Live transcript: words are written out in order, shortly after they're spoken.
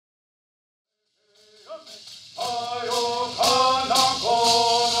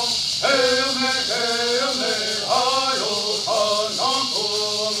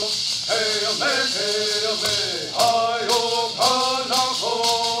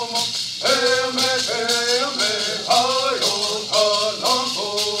My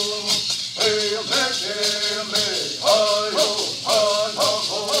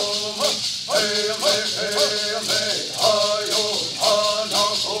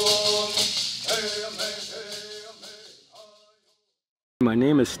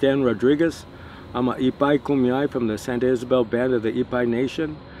name is Stan Rodriguez. I'm a Ipai Kumeyaay from the Santa Ysabel Band of the Ipai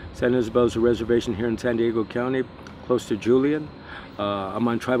Nation. Santa Ysabel is a reservation here in San Diego County, close to Julian. I'm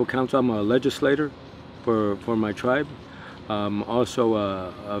on tribal council. I'm a legislator for my tribe. I'm also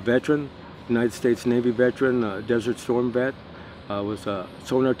a veteran, United States Navy veteran, a Desert Storm vet. I was a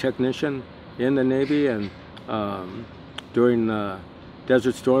sonar technician in the Navy, and during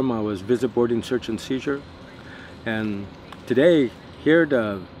Desert Storm I was visit, boarding, search and seizure. And today here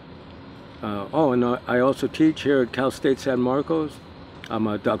and I also teach here at Cal State San Marcos. I'm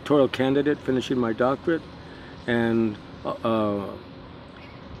a doctoral candidate finishing my doctorate, and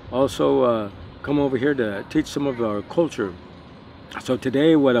also come over here to teach some of our culture. So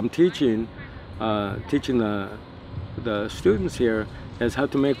today what I'm teaching the students here is how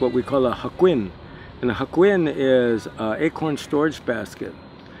to make what we call a hakwin. And a hakwin is an acorn storage basket.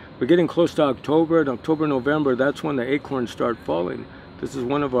 We're getting close to October, and October, November, that's when the acorns start falling. This is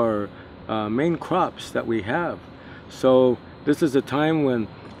one of our main crops that we have. So this is a time when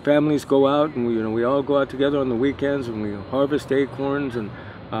families go out, and we all go out together on the weekends, and we harvest acorns, and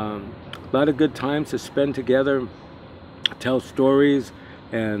a lot of good times to spend together, tell stories,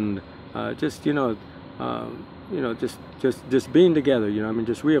 and just being together.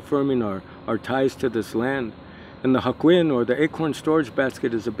 Just reaffirming our ties to this land. And the hakwin, or the acorn storage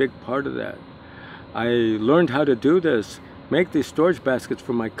basket, is a big part of that. I learned how to do this, make these storage baskets,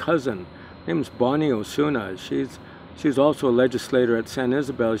 from my cousin. Her name is Bonnie Osuna. She's also a legislator at San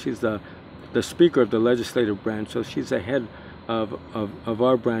Ysabel. She's the speaker of the legislative branch, so she's the head of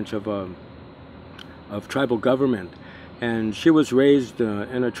our branch of tribal government. And she was raised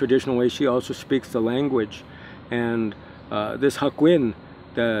in a traditional way. She also speaks the language. And this hakwin,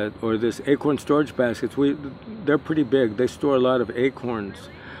 or this acorn storage baskets, they're pretty big. They store a lot of acorns.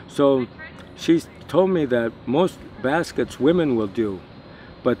 So she told me that most baskets women will do,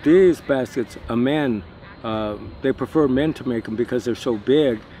 but these baskets, a man, they prefer men to make them because they're so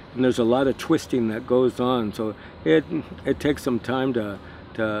big, and there's a lot of twisting that goes on. So it takes some time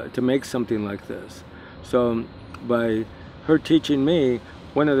to make something like this. So by her teaching me,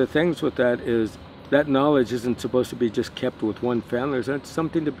 one of the things with that is that knowledge isn't supposed to be just kept with one family. It's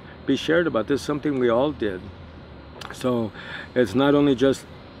something to be shared about. This is something we all did. So it's not only just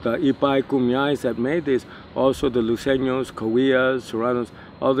the Ipai Kumeyays that made these, also the Luceños, Cahuillas, Serranos,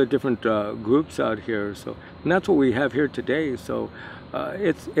 all the different groups out here. So, and that's what we have here today. So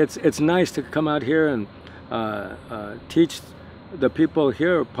it's nice to come out here and teach the people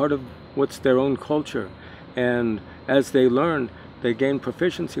here part of what's their own culture. And as they learn, they gain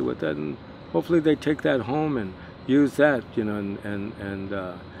proficiency with that, and hopefully they take that home and use that, and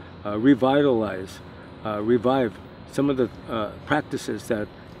revitalize, revive some of the practices that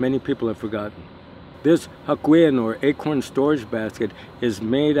many people have forgotten. This hakwin, or acorn storage basket, is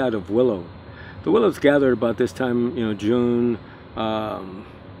made out of willow. The willows gather about this time, June,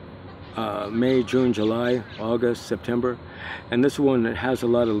 May, June, July, August, September. And this one, it has a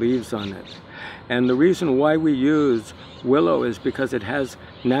lot of leaves on it. And the reason why we use willow is because it has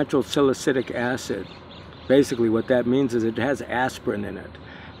natural salicylic acid. Basically what that means is it has aspirin in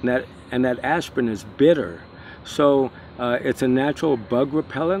it. And that aspirin is bitter. So it's a natural bug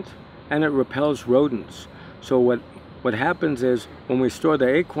repellent, and it repels rodents. So what happens is, when we store the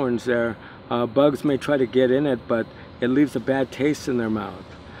acorns there, bugs may try to get in it, but it leaves a bad taste in their mouth.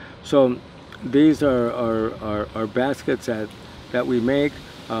 So these are baskets that we make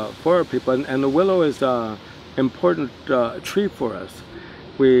for our people. And the willow is an important tree for us.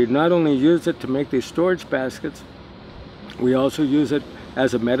 We not only use it to make these storage baskets, we also use it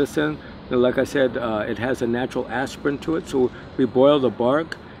as a medicine. Like I said, it has a natural aspirin to it, so we boil the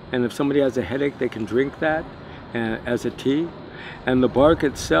bark, and if somebody has a headache, they can drink that as a tea. And the bark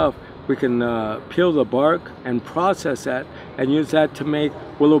itself, we can peel the bark and process that and use that to make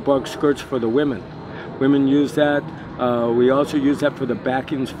willow bark skirts for the women. Women use that. We also use that for the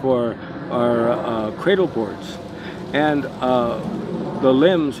backings for our cradle boards. And the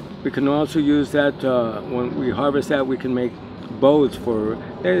limbs, we can also use that when we harvest that. We can make bows for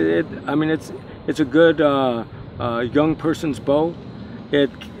it. I mean, it's a good young person's bow. At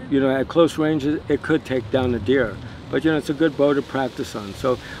close range, it could take down a deer, but it's a good bow to practice on.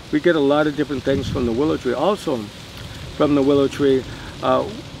 So we get a lot of different things from the willow tree. Also, from the willow tree,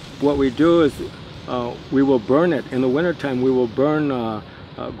 what we do is we will burn it in the wintertime. We will burn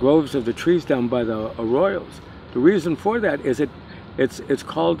groves of the trees down by the arroyos. The reason for that is it's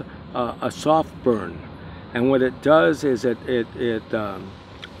called a soft burn, and what it does is it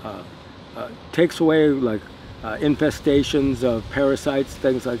takes away like infestations of parasites,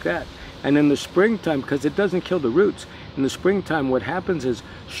 things like that. And in the springtime, because it doesn't kill the roots, in the springtime what happens is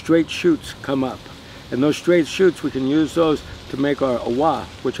straight shoots come up, and those straight shoots, we can use those to make our awa,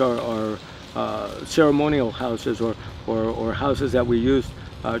 which are our ceremonial houses or houses that we use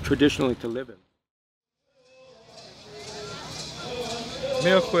traditionally to live in.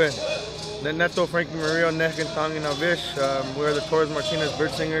 Milkwe, Neto Frankie Murillo, Nech and Tang and Avish. We're the Torres Martinez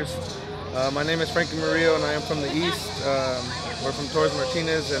Bird Singers. My name is Frankie Murillo and I am from the East. We're from Torres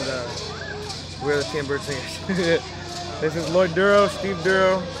Martinez and we're the TM Bird Singers. This is Lloyd Duro, Steve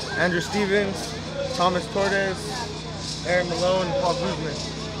Duro, Andrew Stevens, Thomas Torres, Aaron Malone, and Paul Guzman.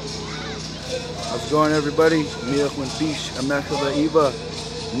 How's it going, everybody? Milkwe Pish, Amekha Iba,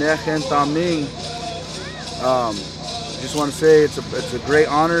 Nech and Taming. Just want to say it's a great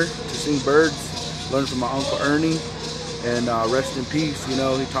honor to sing birds. Learned from my Uncle Ernie, and rest in peace. You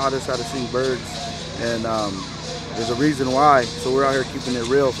know, he taught us how to sing birds, and there's a reason why. So we're out here keeping it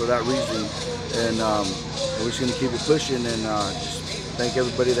real for that reason, and we're just gonna keep it pushing. And just thank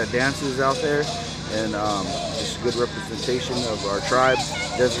everybody that dances out there, and just a good representation of our tribe,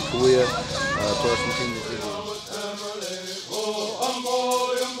 Desert Cahuilla, Torres Martinez.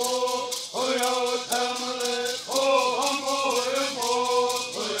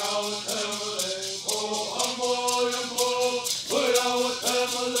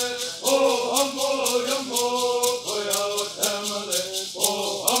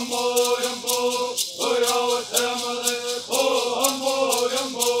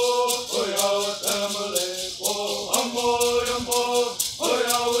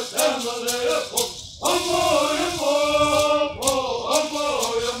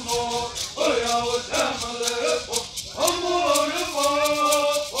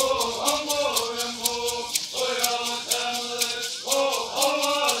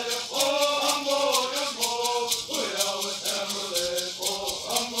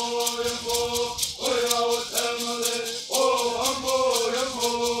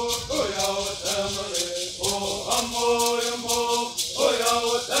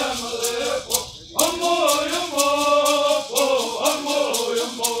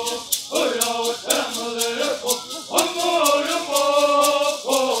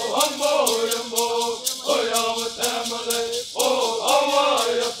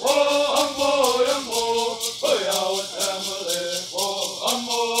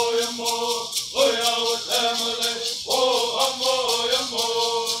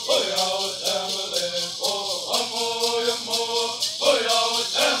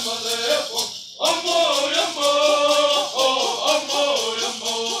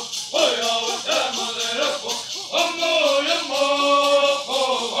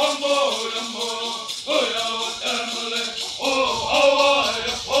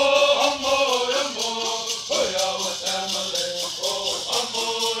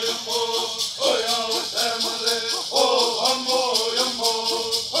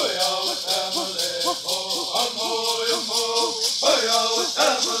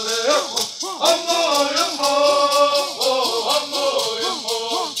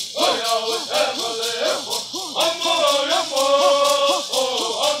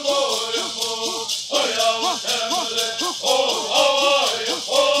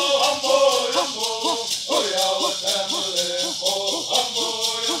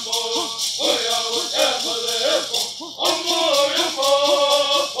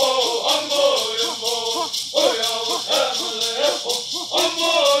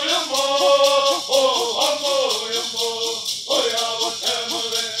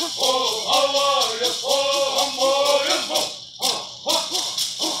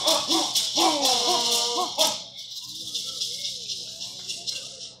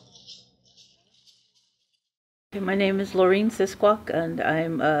 My name is Laureen Sisquak, and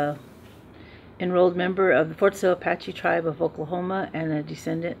I'm a enrolled member of the Fort Sill Apache Tribe of Oklahoma and a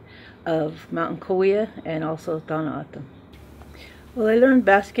descendant of Mountain Cahuilla and also Donna Atom. Well, I learned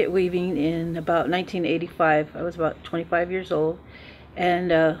basket weaving in about 1985. I was about 25 years old,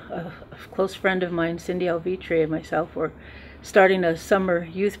 and a close friend of mine, Cindy Alvitre, and myself were starting a summer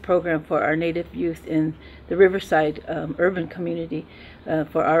youth program for our Native youth in the Riverside urban community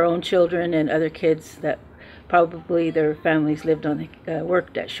for our own children and other kids that probably their families lived on the,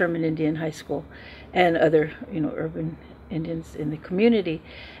 worked at Sherman Indian High School and other, urban Indians in the community.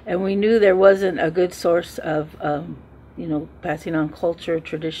 And we knew there wasn't a good source of, passing on culture,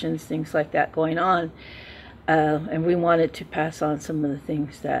 traditions, things like that going on and we wanted to pass on some of the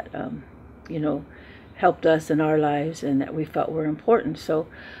things that you know, helped us in our lives and that we felt were important. So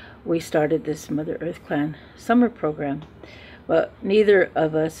we started this Mother Earth Clan summer program. But neither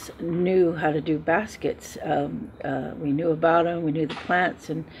of us knew how to do baskets. We knew about them, we knew the plants,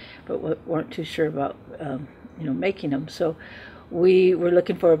 but weren't too sure about you know, making them. So we were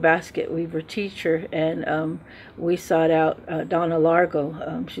looking for a basket weaver teacher, and we sought out Donna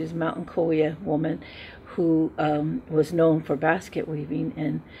Largo. She's a Mountain Cahuilla woman who was known for basket weaving,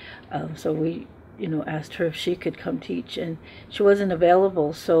 and so we, you know, asked her if she could come teach, and she wasn't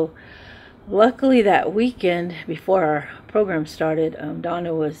available. So luckily that weekend before our program started,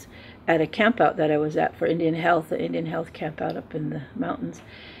 Donna was at a campout that I was at for Indian Health, the Indian Health campout up in the mountains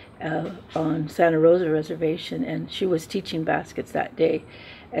on Santa Rosa Reservation, and she was teaching baskets that day.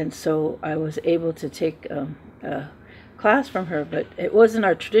 And so I was able to take a class from her, but it wasn't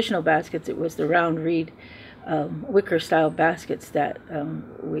our traditional baskets, it was the round reed wicker style baskets that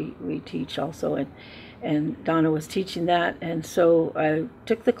we teach also, and Donna was teaching that. And so I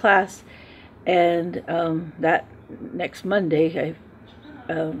took the class, and that next Monday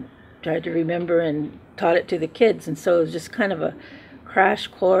I tried to remember and taught it to the kids, and so it was just kind of a crash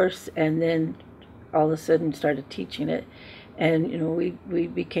course, and then all of a sudden started teaching it, and you know, we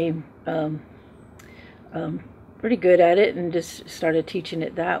became pretty good at it and just started teaching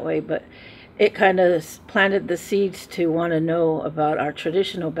it that way. But it kind of planted the seeds to want to know about our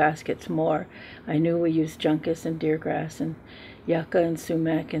traditional baskets more. I knew we used juncus and deergrass and yucca and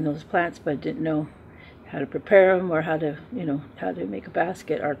sumac and those plants, but I didn't know how to prepare them or how to, you know, how to make a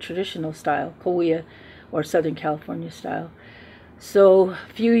basket, our traditional style, Cahuilla or Southern California style. So a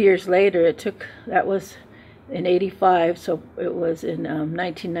few years later, that was in '85, so it was in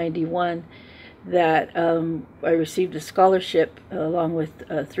 1991 that I received a scholarship along with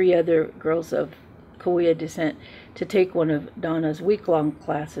 3 other girls of Cahuilla descent to take one of Donna's week-long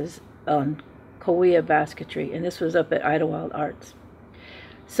classes on Cahuilla basketry, and this was up at Idlewild Arts.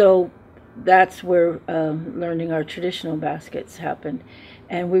 So that's where learning our traditional baskets happened.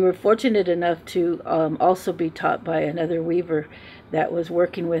 And we were fortunate enough to also be taught by another weaver that was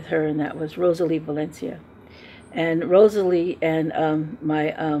working with her, and that was Rosalie Valencia. And Rosalie and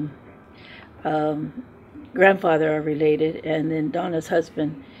my grandfather are related, and then Donna's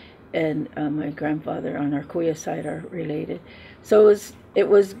husband and my grandfather on our Cahuilla side are related. So it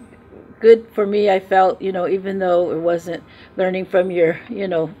was good for me. I felt, you know, even though it wasn't learning from your, you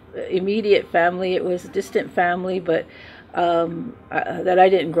know, immediate family, it was a distant family, but that I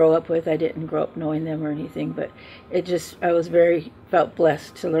didn't grow up with. I didn't grow up knowing them or anything, but it just, I was felt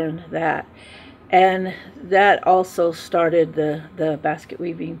blessed to learn that. And that also started the basket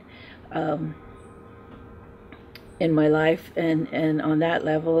weaving in my life, and on that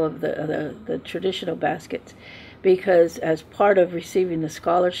level of the traditional baskets, because as part of receiving the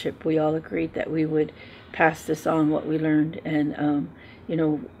scholarship, we all agreed that we would pass this on, what we learned, and you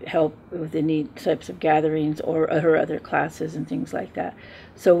know, help with any types of gatherings or other classes and things like that.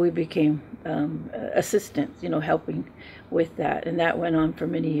 So we became assistants, you know, helping with that, and that went on for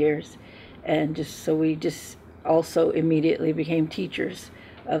many years. And we just also immediately became teachers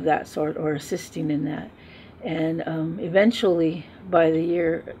of that sort, or assisting in that. And eventually, by the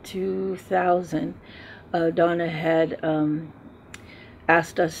year 2000, Donna had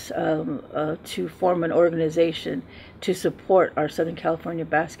asked us to form an organization to support our Southern California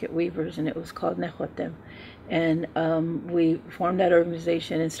basket weavers, and it was called Nehuatem. And we formed that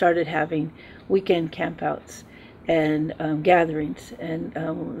organization and started having weekend campouts and gatherings. And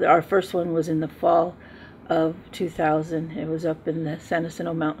our first one was in the fall of 2000. It was up in the San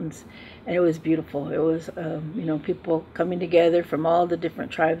Jacinto Mountains, and it was beautiful. It was, you know, people coming together from all the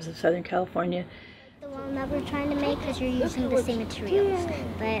different tribes of Southern California. The one that we're trying to make, because you're using the same materials,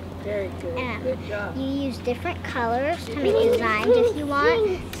 but you use different colors to make designs if you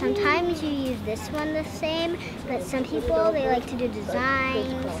want. Sometimes you use this one the same, but some people, they like to do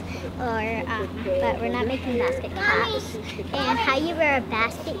designs, or but we're not making basket caps. And how you wear a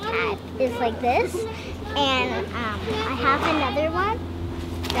basket cap is like this. And I have another one,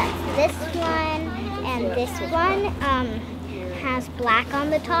 that's this one, and this one has black on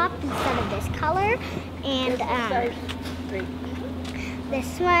the top instead of this color, and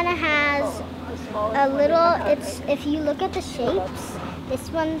this one has a little, if you look at the shapes, this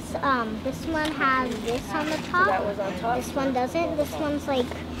one has this on the top, this one doesn't. This one's like,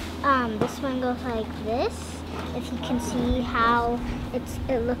 this one goes like this. If you can see how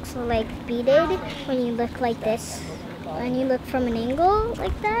it looks like beaded when you look like this, when you look from an angle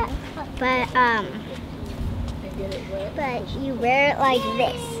like that, but you wear it like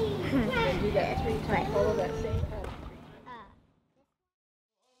this. either. But